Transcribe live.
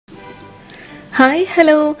Hi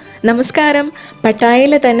hello നമസ്കാരം.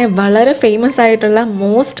 പട്ടായയിൽ തന്നെ വളരെ ഫേമസ് ആയിട്ടുള്ള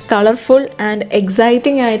മോസ്റ്റ് കളർഫുൾ ആൻഡ്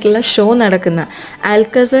എക്സൈറ്റിംഗ് ആയിട്ടുള്ള ഷോ നടക്കുന്ന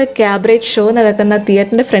ആൽക്കസർ ക്യാബറേറ്റ് ഷോ നടക്കുന്ന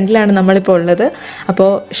തിയേറ്ററിൻ്റെ ഫ്രണ്ടിലാണ് നമ്മളിപ്പോൾ ഉള്ളത്.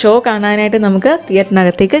 അപ്പോൾ ഷോ കാണാനായിട്ട് നമുക്ക്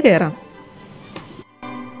തിയേറ്ററിനകത്തേക്ക് കയറാം.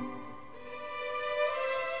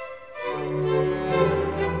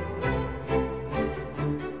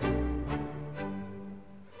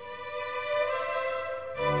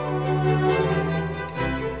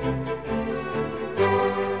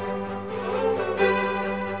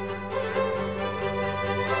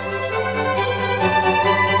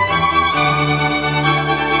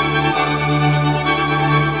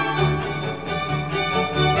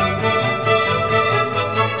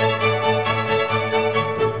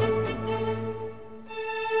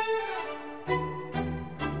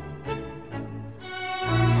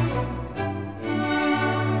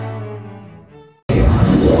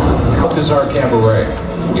 Alcazar Cabaret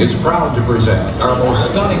is proud to present our most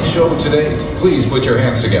stunning show today. Please put your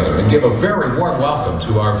hands together and give a very warm welcome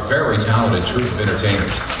to our very talented troupe of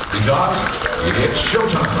entertainers, because it's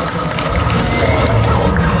showtime.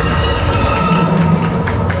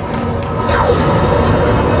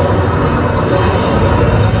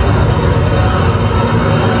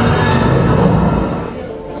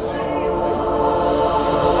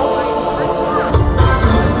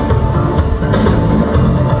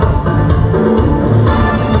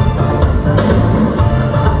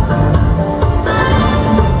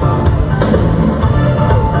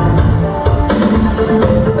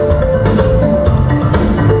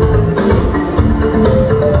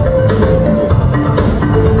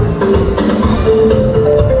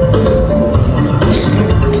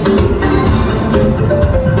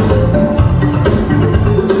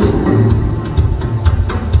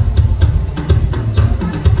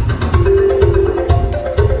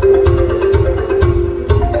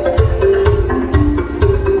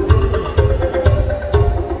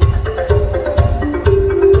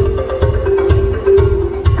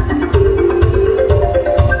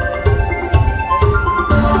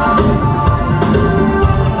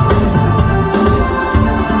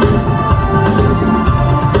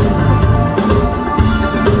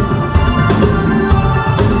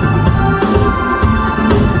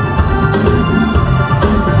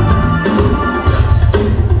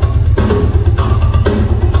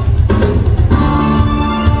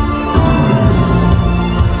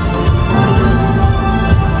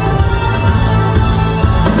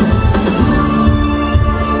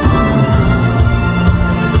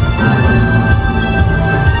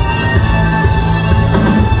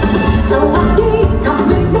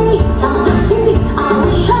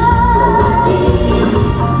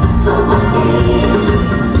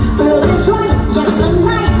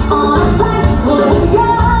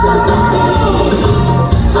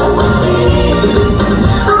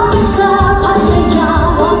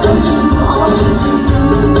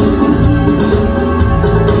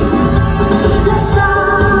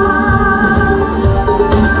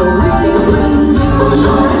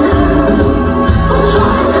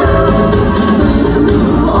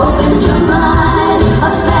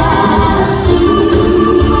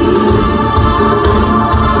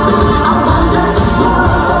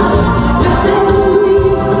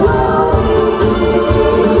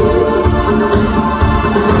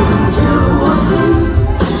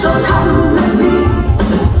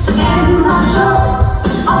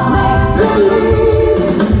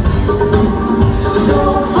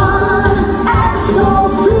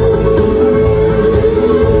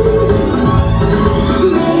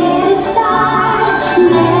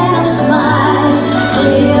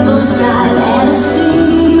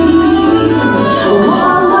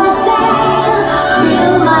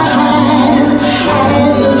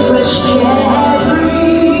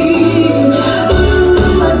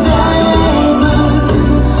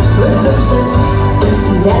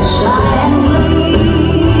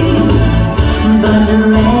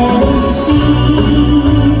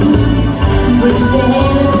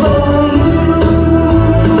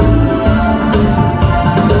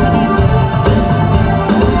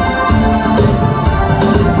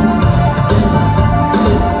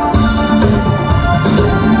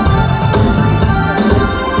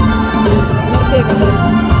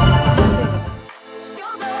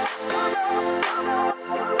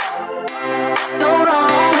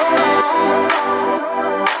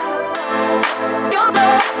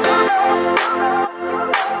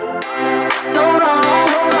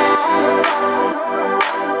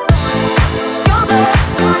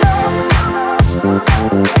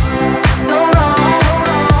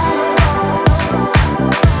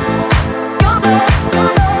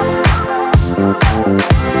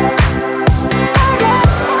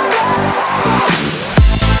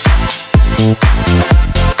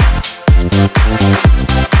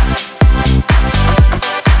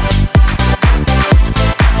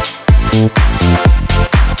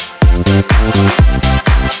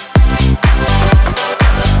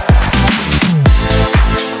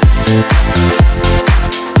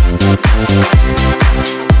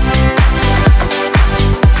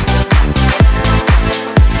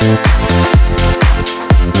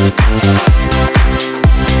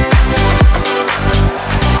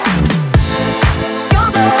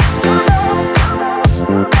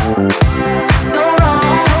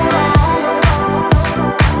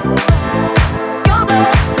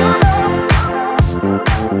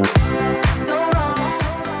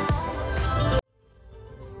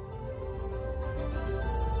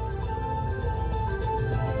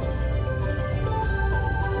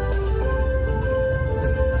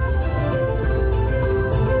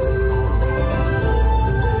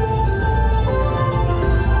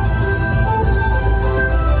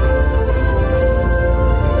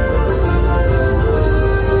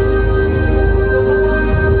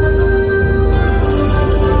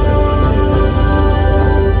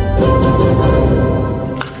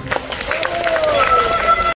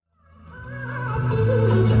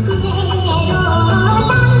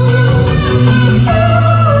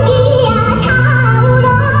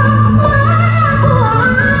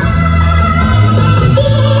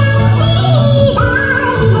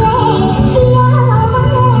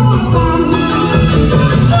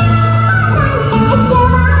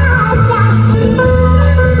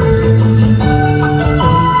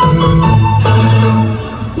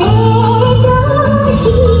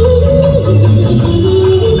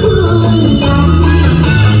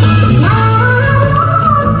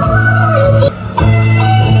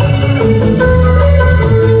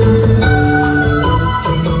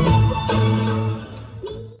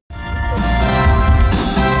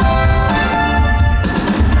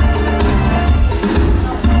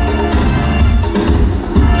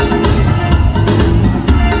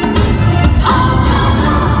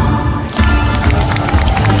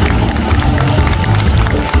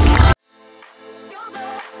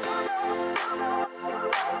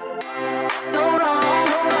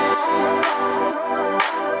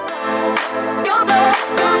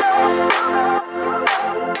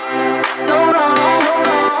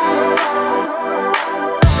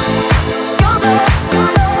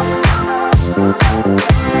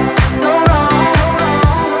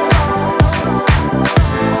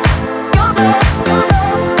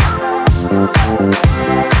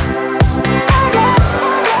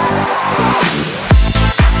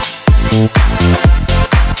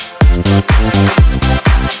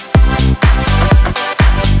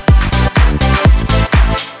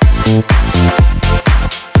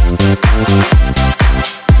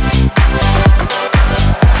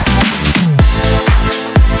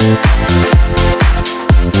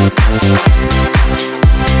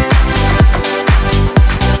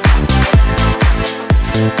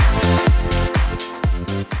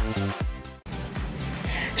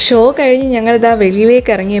 Show കഴിഞ്ഞ് ഞങ്ങളിതാ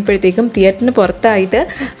വെളിയിലേക്ക് ഇറങ്ങിയപ്പോഴത്തേക്കും തിയേറ്ററിന് പുറത്തായിട്ട്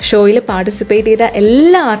ഷോയിൽ participate ചെയ്ത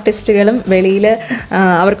എല്ലാ ആർട്ടിസ്റ്റുകളും വെളിയിൽ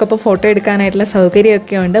അവർക്കൊപ്പം photo എടുക്കാനായിട്ടുള്ള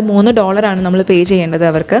സൗകര്യമൊക്കെ ഉണ്ട്. $3 നമ്മൾ പേ ചെയ്യേണ്ടത്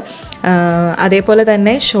അവർക്ക്. അതേപോലെ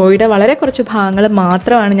തന്നെ ഷോയുടെ വളരെ കുറച്ച് ഭാഗങ്ങൾ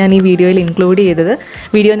മാത്രമാണ് ഞാൻ ഈ വീഡിയോയിൽ ഇൻക്ലൂഡ് ചെയ്തത്.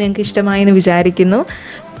 വീഡിയോ നിങ്ങൾക്ക് ഇഷ്ടമായി എന്ന് വിചാരിക്കുന്നു.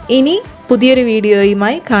 ഇനി പുതിയൊരു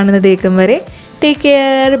വീഡിയോയുമായി കാണുന്നതേക്കും വരെ ടേക്ക്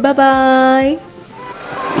കെയർ, ബൈ.